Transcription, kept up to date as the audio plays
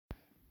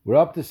We're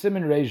up to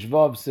Siman Reish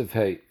Vav Sif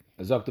Hey.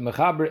 Sagt der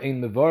Mechaber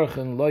ein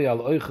mevorchen loy al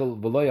oichel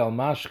v'loy al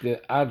mashke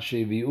ad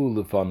shevi'u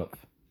lefanov.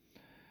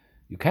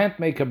 You can't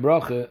make a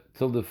bracha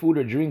till the food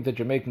or drink that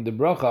you're making the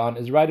bracha on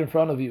is right in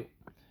front of you.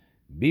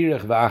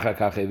 Birech v'achar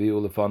kach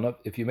hevi'u lefanov.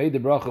 If you made the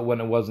bracha when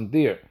it wasn't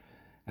there,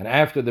 and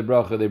after the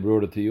bracha they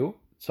brought it to you,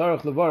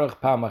 tzarech levarach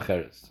pam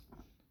acheres.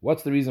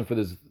 What's the reason for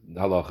this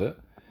halacha?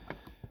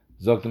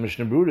 Sagt the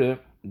Mishnah Brura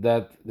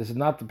that this is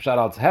not the pshat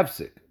al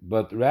hefsik,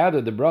 but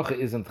rather the bracha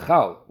isn't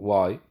chal.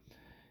 Why?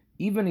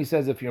 Even he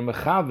says if you're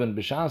mechaven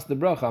b'shas the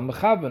bracha, I'm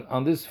mechaven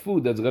on this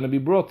food that's going to be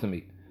brought to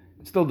me,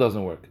 it still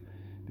doesn't work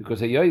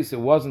because it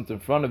wasn't in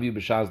front of you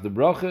b'shas the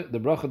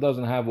bracha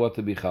doesn't have what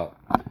to be chal.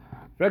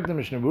 Frag the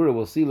Mishnah Brura,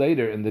 we'll see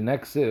later in the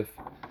next sif.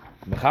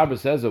 Mechaber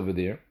says over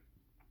there,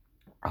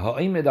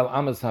 ha'imid al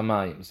amas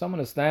hamayim. Someone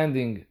is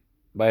standing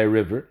by a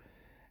river,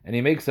 and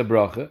he makes a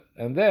bracha,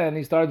 and then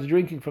he starts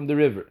drinking from the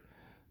river.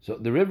 So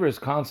the river is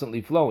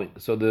constantly flowing.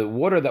 So the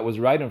water that was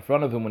right in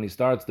front of him when he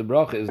starts the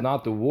bracha is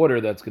not the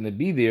water that's going to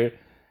be there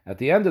at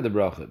the end of the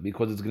bracha,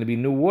 because it's going to be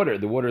new water.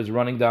 The water is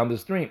running down the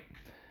stream.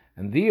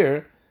 And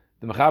there,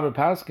 the Mechaber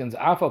Paskins,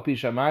 afal pi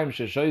shamayim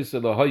sheshoyse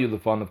lohoyu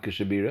lefanov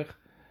keshabirich.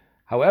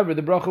 However,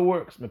 the bracha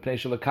works,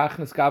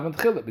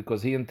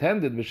 because he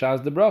intended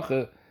b'shas the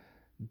bracha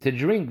to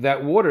drink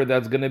that water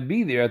that's going to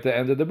be there at the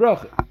end of the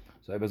bracha.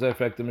 So I was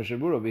affect the Mishnah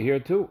Brura over here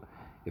too.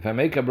 If I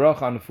make a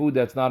bracha on food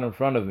that's not in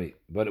front of me,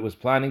 but it was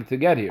planning to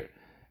get here,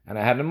 and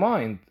I had in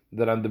mind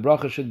that the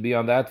bracha should be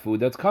on that food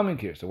that's coming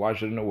here, so why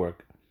shouldn't it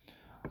work?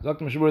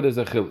 Dr. Mishnah Brura, there's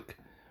a chilik.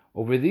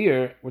 Over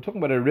there, we're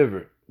talking about a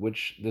river,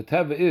 which the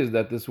teva is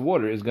that this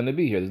water is going to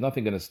be here. There's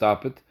nothing going to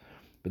stop it,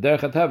 but derech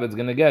teva it's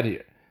going to get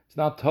here. It's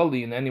not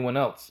totally in anyone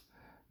else.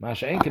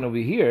 Masha Enkin over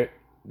here,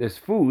 there's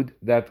food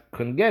that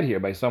can get here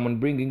by someone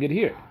bringing it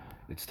here.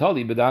 It's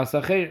totally b'das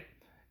acherim.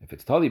 If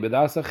it's totally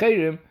b'das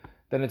acherim,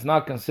 then it's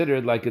not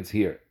considered like it's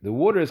here. The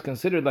water is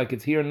considered like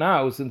it's here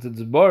now, since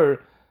it's bar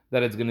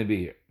that it's going to be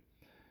here.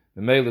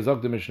 The mail is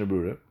up to Mishnah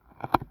Brura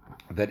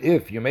that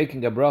if you're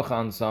making a bracha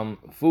on some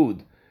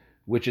food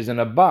which is in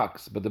a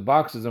box, but the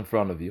box is in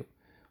front of you,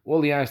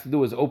 all he has to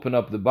do is open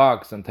up the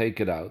box and take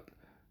it out,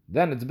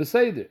 then it's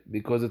beseder,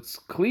 because it's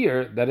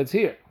clear that it's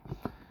here.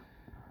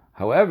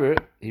 However,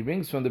 he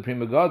brings from the Pri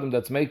Megadim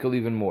that's makel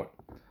even more.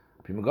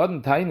 Pri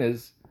Megadim tain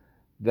is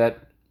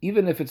that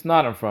even if it's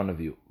not in front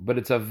of you, but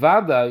it's a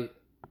vadai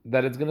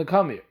that it's going to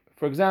come here.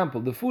 For example,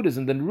 the food is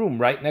in the room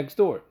right next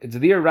door. It's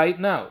there right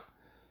now.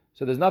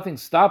 So there's nothing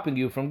stopping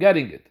you from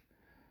getting it.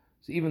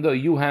 So even though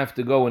you have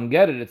to go and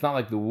get it, it's not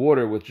like the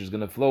water which is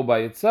going to flow by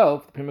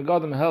itself. The Pri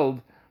Megadim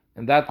held,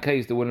 in that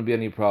case, there wouldn't be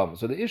any problem.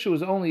 So the issue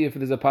is only if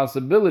there's a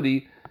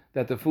possibility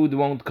that the food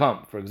won't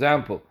come. For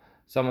example,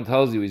 someone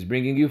tells you he's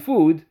bringing you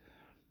food,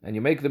 and you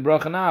make the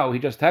bracha now, he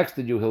just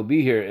texted you, he'll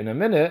be here in a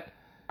minute,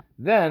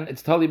 then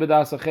it's tali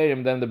b'das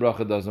acherim, then the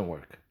bracha doesn't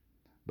work.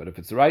 But if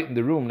it's right in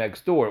the room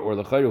next door, or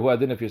l'chayru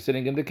huadin, if you're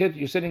sitting in the kitchen,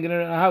 you're sitting in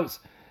a house,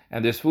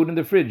 and there's food in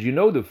the fridge, you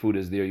know the food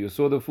is there, you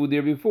saw the food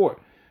there before,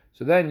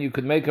 so then you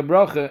could make a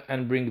bracha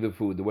and bring the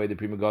food, the way the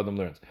Pri Megadim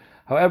learns.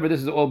 However,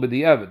 this is all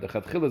b'di'evet. The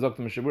chatchila zok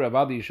to Mishnah Brura,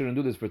 avadi, you shouldn't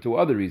do this for two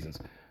other reasons.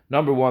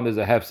 Number one, there's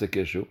a hefsek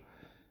issue.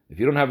 If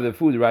you don't have the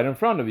food right in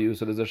front of you,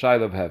 so there's a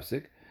shayla of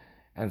hefsek.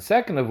 And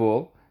second of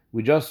all,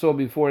 we just saw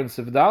before in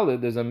Sif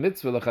Daled, there's a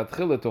mitzvah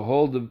lechatchila to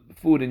hold the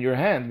food in your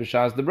hand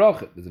b'shas the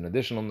bracha. There's an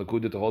additional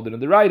nekuda to hold it in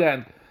the right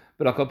hand,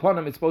 but al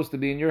kaponim it's supposed to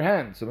be in your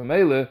hand. So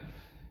memele,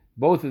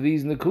 both of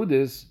these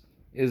nekudas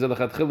is a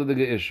lechatchila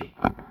the issue.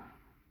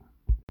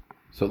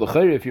 So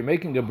l'chayr, if you're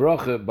making a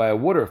bracha by a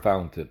water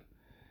fountain,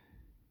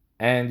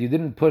 and you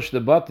didn't push the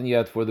button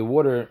yet for the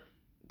water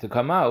to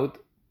come out,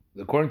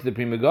 according to the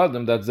Pri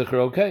Megadim, that's zikr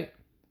okay,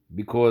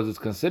 because it's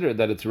considered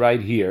that it's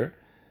right here.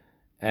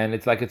 And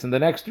it's like it's in the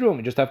next room.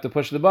 You just have to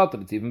push the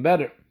button. It's even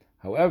better.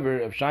 However,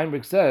 if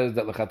Scheinberg says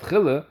that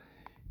l'chatchila,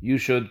 you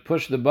should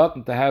push the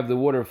button to have the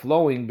water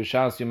flowing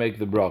b'shas you make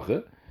the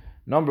bracha.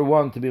 Number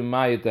one, to be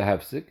mayit the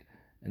hefsik.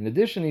 In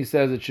addition, he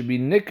says it should be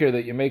nicker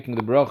that you're making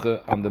the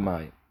bracha on the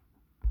mayit.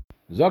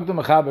 Zog the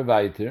mechaber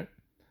weiter.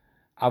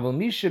 Aval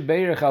mishe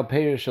beirech al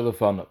peir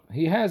shelefanov.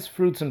 He has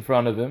fruits in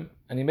front of him,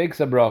 and he makes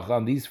a bracha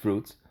on these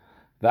fruits.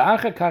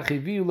 V'achar kach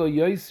hiviu lo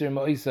yoser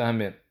ma'isa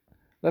hamin.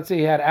 Let's say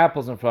he had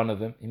apples in front of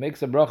him. He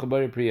makes a bracha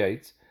bari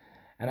priyates,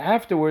 and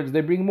afterwards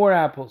they bring more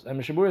apples. And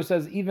Mishnah Brura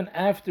says even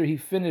after he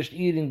finished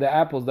eating the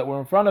apples that were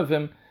in front of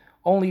him,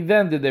 only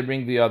then did they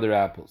bring the other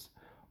apples.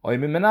 They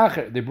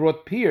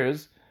brought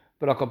pears,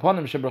 but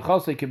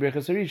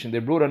they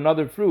brought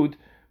another fruit,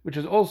 which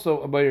is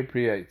also a bari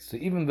priyates. So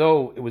even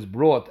though it was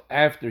brought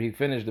after he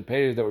finished the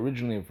pears that were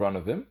originally in front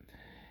of him,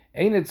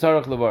 he doesn't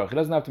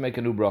have to make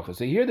a new bracha.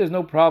 So here there's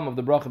no problem of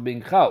the bracha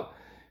being chal,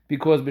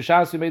 because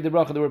b'shas you made the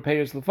bracha, there were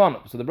payers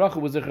lefanov. So the bracha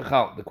was zichur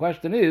chal. The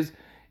question is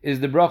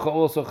the bracha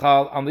also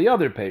chal on the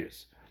other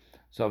payers?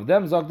 So of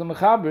them, zog the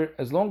mechaber,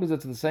 as long as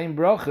it's the same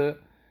bracha,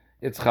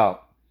 it's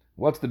chal.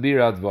 What's the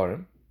bira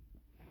advarim?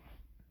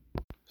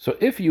 So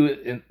if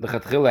you, the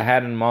chatchila,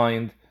 had in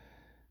mind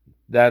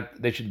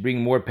that they should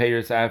bring more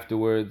payers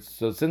afterwards,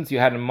 so since you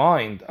had in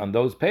mind on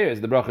those payers,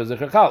 the bracha is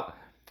zichur chal.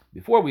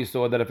 Before we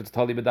saw that if it's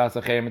tali b'das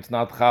acherim, it's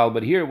not chal,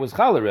 but here it was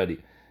chal already,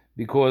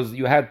 because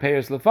you had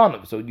peiros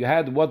lefanav. So you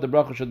had what the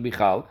bracha should be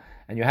chal,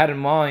 and you had in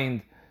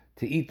mind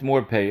to eat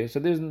more peiros, so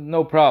there's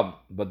no problem.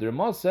 But the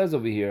Ramah says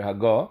over here,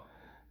 Haga,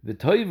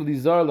 v'toiv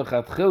lizar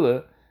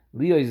lechatchila,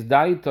 liyos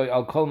daitoi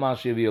al kol ma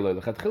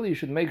she'vi'oloi. Lechatchila, you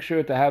should make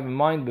sure to have in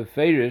mind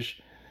beferish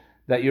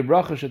that your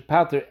bracha should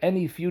pater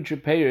any future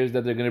peiros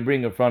that they're going to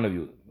bring in front of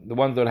you, the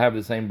ones that have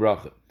the same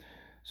bracha.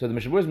 So the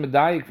Mishabur is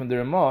medayik from the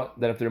Ramah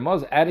that if the Ramah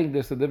is adding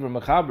this to the different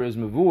mechaber is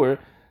mevur,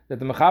 that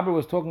the mechaber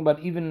was talking about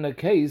even in a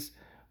case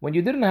when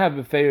you didn't have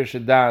beferish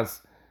shadas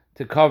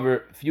to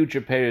cover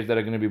future peiros that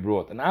are going to be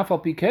brought. And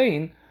afal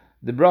pikein,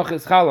 the bracha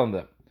is chal on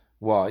them.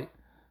 Why?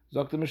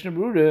 Zok the Mishnah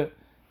Berurah,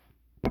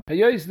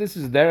 Hayos, this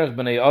is derech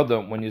b'nei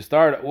adam. When you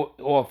start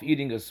off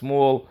eating a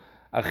small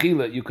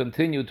achila, you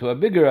continue to a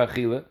bigger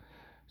achila.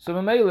 So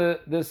Mamela,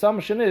 the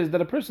assumption is that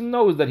a person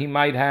knows that he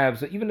might have,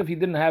 so even if he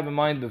didn't have in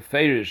mind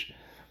beferish,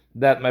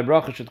 that my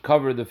bracha should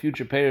cover the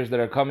future peiros that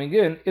are coming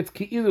in, it's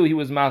ki'ilu he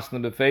was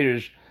masna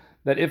beferish,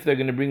 that if they're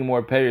going to bring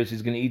more peiros,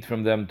 he's going to eat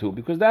from them too.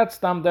 Because that's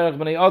tam derech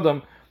b'nei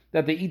adam,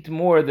 that they eat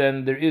more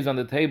than there is on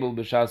the table,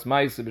 b'shas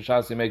ma'aseh,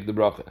 b'shas you make the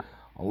bracha.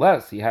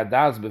 Unless he had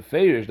das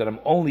beferish, that I'm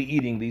only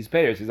eating these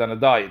peiros, he's on a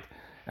diet,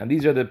 and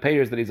these are the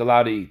peiros that he's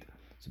allowed to eat.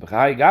 So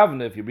b'chai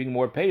gavna, if you bring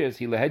more peiros,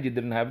 he lehed you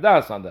didn't have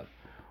das on them.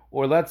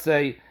 Or let's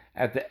say,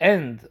 at the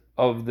end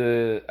of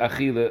the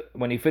achila,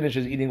 when he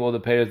finishes eating all the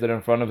peiros that are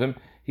in front of him,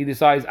 he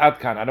decides,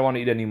 Atkan, I don't want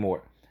to eat any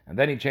more. And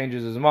then he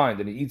changes his mind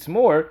and he eats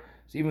more,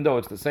 so even though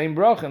it's the same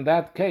bracha, in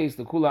that case,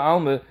 the kula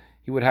alma,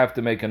 he would have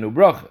to make a new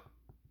bracha.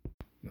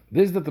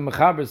 This is that the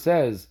mechaber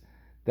says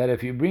that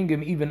if you bring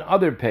him even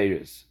other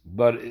peiros,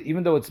 but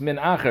even though it's min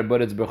acher,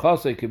 but it's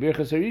berchasei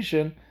kibirchas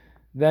harishin,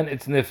 then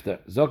it's niftar.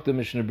 Zok the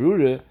Mishnah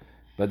Berurah,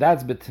 but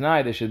that's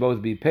betnai, they should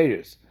both be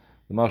peiros.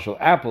 The marshal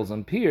apples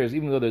and pears,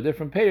 even though they're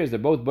different peiros, they're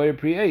both boyer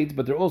pre-ate,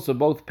 but they're also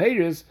both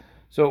peiros,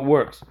 so it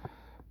works.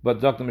 But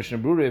Dr. Mishnah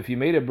Berurah, if you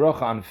made a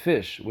bracha on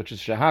fish, which is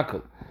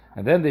shahakal,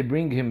 and then they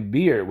bring him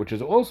beer, which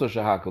is also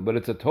shahakal, but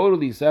it's a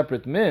totally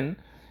separate min,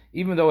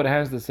 even though it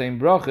has the same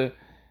bracha,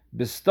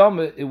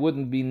 b'stama it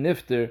wouldn't be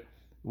nifter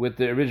with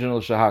the original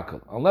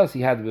shahakal, unless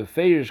he had the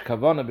beferish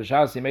kavana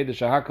b'shas he made the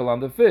shahakal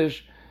on the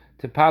fish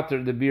to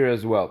pater the beer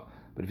as well.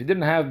 But if he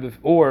didn't have,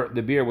 or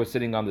the beer was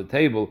sitting on the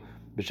table,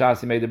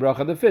 b'shas he made the bracha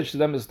on the fish, so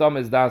then b'stama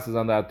his das is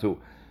on that too.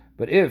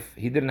 But if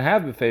he didn't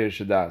have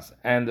beferish shadas,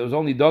 and there was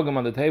only dogam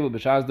on the table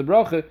b'shas the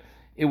bracha,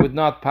 it would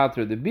not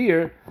pater the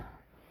beer,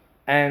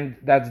 and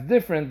that's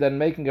different than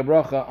making a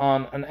bracha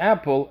on an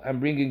apple and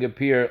bringing a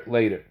pear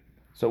later.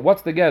 So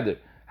what's together?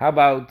 How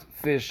about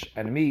fish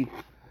and meat?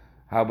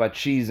 How about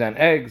cheese and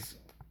eggs?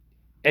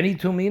 Any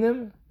two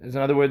minim? In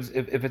other words,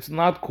 if it's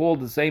not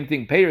called the same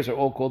thing, pears are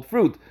all called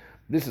fruit.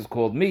 This is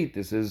called meat,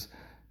 this is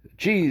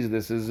cheese,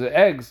 this is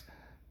eggs.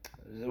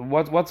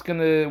 What's the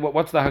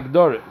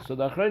hagdorah? So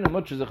the achrayim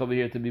muchazach over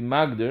here to be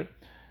magder.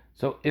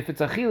 So if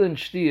it's achil and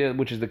shtia,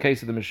 which is the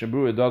case of the Mishnah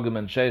Berurah, dogam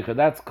and sheikha,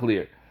 that's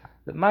clear.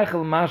 That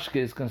Michael Mashke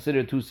is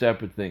considered two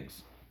separate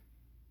things.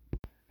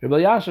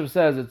 Rabbi Yashav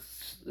says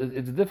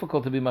it's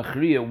difficult to be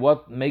machriya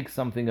what makes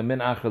something a min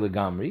acher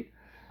legamri,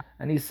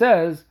 and he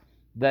says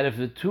that if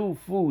the two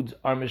foods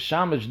are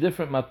mishamish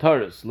different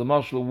mataris,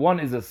 l'mashal, one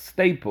is a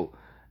staple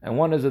and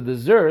one is a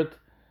dessert,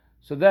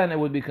 so then it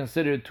would be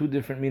considered two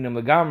different minim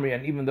legamri,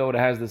 and even though it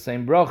has the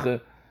same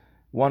bracha,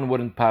 one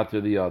wouldn't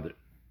pater the other.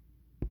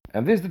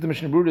 And this that the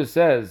Mishnah Berurah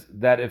says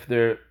that if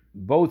they're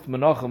both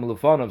menachem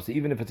lefanov, so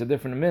even if it's a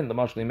different min, the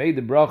mashli made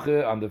the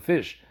bracha on the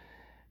fish,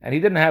 and he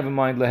didn't have in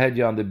mind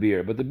lehedya on the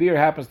beer, but the beer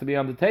happens to be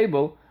on the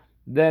table,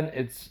 then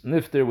it's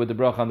nifter with the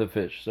bracha on the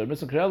fish. So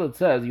Mr. Krellet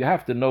says you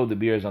have to know the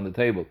beer is on the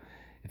table.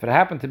 If it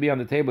happened to be on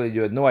the table and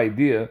you had no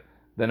idea,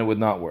 then it would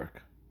not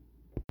work.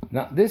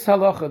 Now this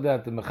halacha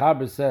that the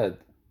mechaber said,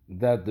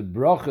 that the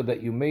bracha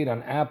that you made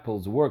on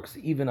apples works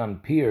even on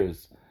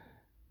pears,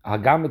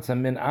 hagam it's a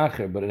min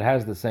acher, but it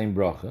has the same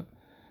bracha.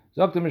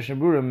 Dr. Mishnah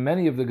Berurah,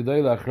 many of the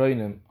Gedolei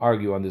Achronim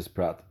argue on this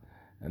prat,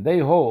 and they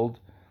hold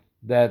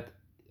that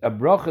a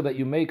bracha that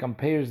you make on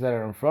pears that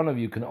are in front of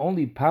you can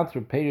only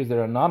patra pears that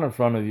are not in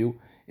front of you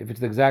if it's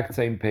the exact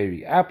same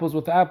peri. Apples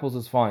with apples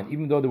is fine,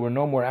 even though there were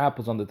no more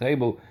apples on the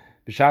table,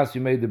 b'shas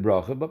you made the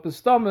bracha, but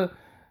b'stama,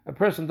 a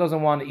person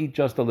doesn't want to eat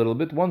just a little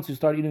bit. Once you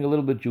start eating a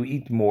little bit, you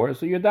eat more.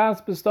 So your das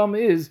b'stama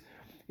is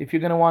if you're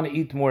going to want to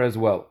eat more as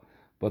well.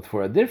 But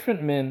for a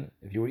different min,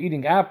 if you were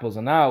eating apples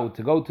and now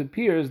to go to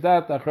pears,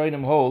 that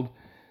Achronim hold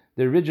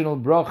the original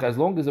bracha, as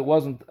long as it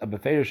wasn't a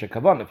beferish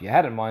kavan. If you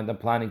had in mind, I'm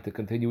planning to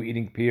continue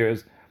eating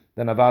pears,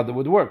 then avada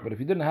would work. But if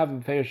you didn't have a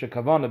beferish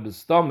kavan,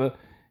 b'stama,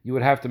 you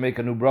would have to make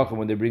a new bracha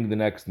when they bring the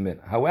next min.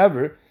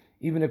 However,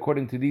 even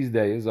according to these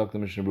days, Dr.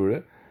 Mishnah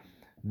Berurah,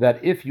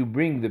 that if you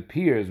bring the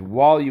pears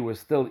while you were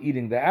still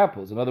eating the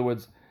apples, in other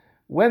words,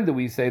 when do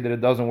we say that it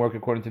doesn't work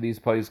according to these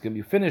poskim?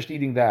 You finished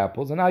eating the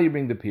apples and now you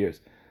bring the pears.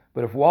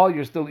 But if while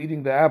you're still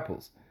eating the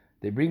apples,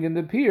 they bring in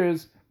the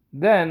pears,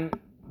 then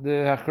the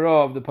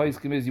hachra of the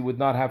poskim is you would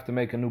not have to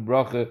make a new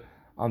bracha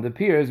on the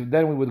pears.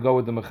 Then we would go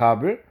with the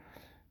mechaber,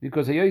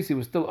 because Hayosi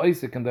was still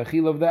oisik in the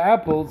achil of the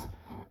apples,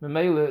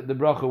 Memele, the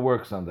bracha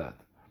works on that.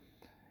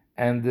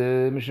 And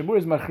the Mishnah Berurah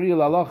is machriya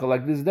l'halacha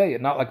like this day,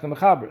 not like the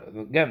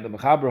Mechaber. Again, the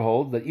Mechaber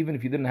holds that even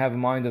if you didn't have in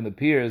mind on the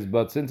pears,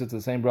 but since it's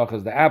the same bracha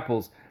as the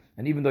apples,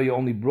 and even though you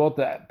only brought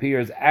the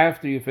pears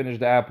after you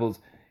finished the apples,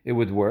 it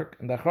would work.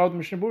 And the Achrayut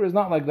Mishnah Berurah is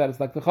not like that. It's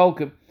like the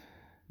Cholkim,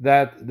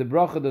 that the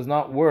bracha does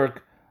not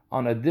work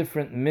on a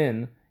different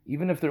min,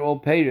 even if they're all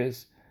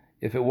pears.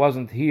 If it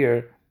wasn't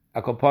here,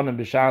 akoponim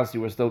b'shas,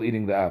 you were still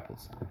eating the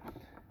apples.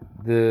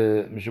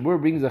 The Mishnah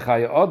Berurah brings a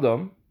Chaya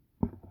Adam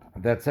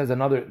that says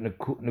another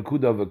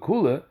nekuda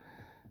v'kula,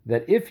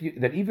 that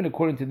even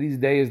according to these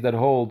days that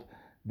hold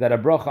that a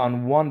bracha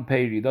on one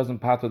peri doesn't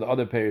pater the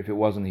other peri if it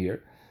wasn't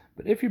here.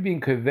 But if you're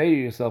being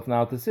kavei yourself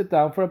now to sit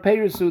down for a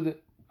peri suda,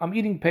 I'm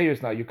eating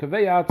pears now. You're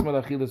kavei atzma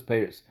lachilas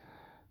pears.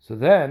 So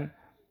then,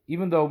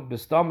 even though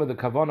b'stama the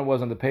kavana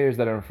was on the pears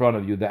that are in front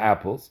of you, the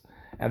apples,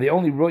 and they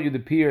only brought you the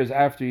pears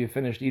after you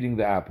finished eating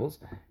the apples,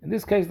 in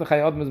this case the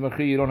Chaya Adam is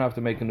machri, you don't have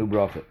to make a new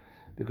bracha,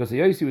 because the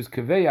Yosi was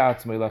kavei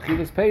atzma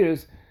lachilas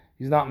pears.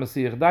 He's not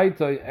Masiach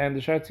Daitoi, and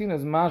the Shartzina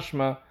is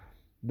mashma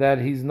that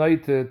he's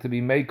not to be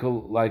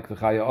mekel like the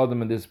Chaya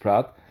Adam in this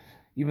prat,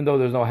 even though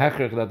there's no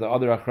hechrich that the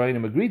other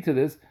Achrayim agreed to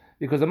this,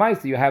 because the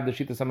Maisa you have the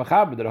Shita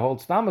Samachaber that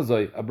holds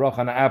Tamazoi, a brach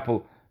on an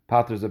apple,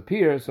 paters a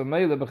pear, so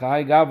Meile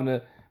B'chai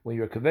Gavne, when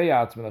you're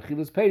Kaveyatz, when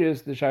Achilas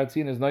Peiris, the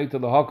Shartzina is not to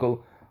the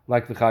Hakol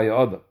like the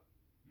Chaya Adam.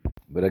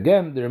 But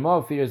again, the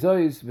Ramah fears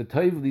is,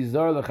 V'toiv li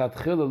zar lechat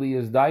chilali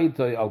is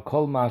daitoi al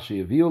kol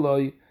mashi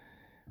yavioloi.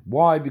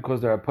 Why?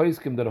 Because there are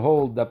poskim that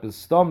hold that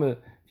b'stama,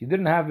 if you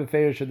didn't have the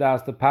feir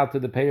shadas to pater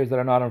the payers that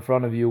are not in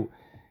front of you,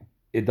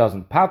 it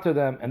doesn't pater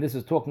them. And this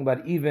is talking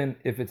about even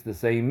if it's the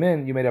same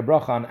min, you made a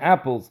bracha on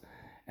apples,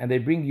 and they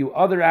bring you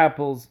other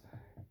apples,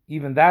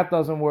 even that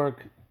doesn't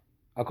work.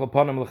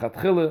 Akoponim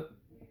l'chatchila,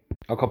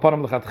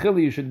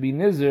 you should be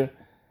nizer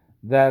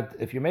that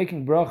if you're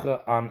making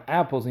bracha on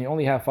apples and you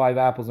only have 5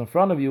 apples in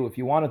front of you, if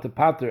you wanted to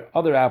pater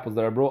other apples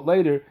that are brought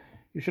later,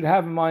 you should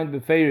have in mind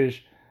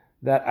b'feirish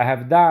that I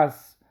have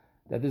das,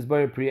 that this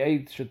Bayer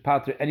Pri-8 should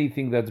pater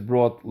anything that's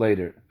brought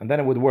later. And then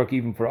it would work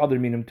even for other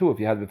minim too, if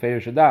you had Befeir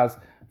Shadas,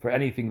 for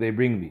anything they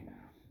bring me.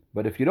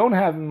 But if you don't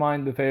have in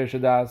mind Befeir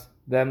Shadas,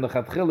 then the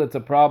Chatchil, it's a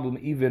problem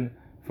even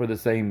for the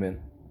same min.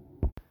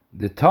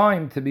 The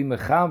time to be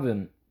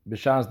Mechaven,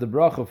 B'shas the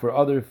bracha for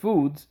other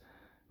foods,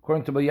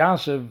 according to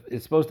Bayashev,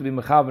 it's supposed to be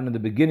Mechaven in the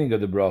beginning of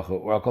the bracha,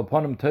 or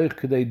Akalponim Teich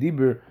Kedei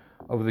Dibur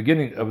of the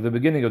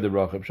beginning of the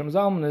bracha. Shem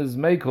Zalman is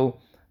Mekel,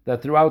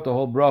 that throughout the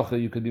whole bracha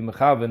you could be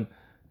Mechaven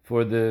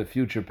for the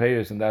future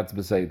payers, and that's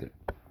Beseder.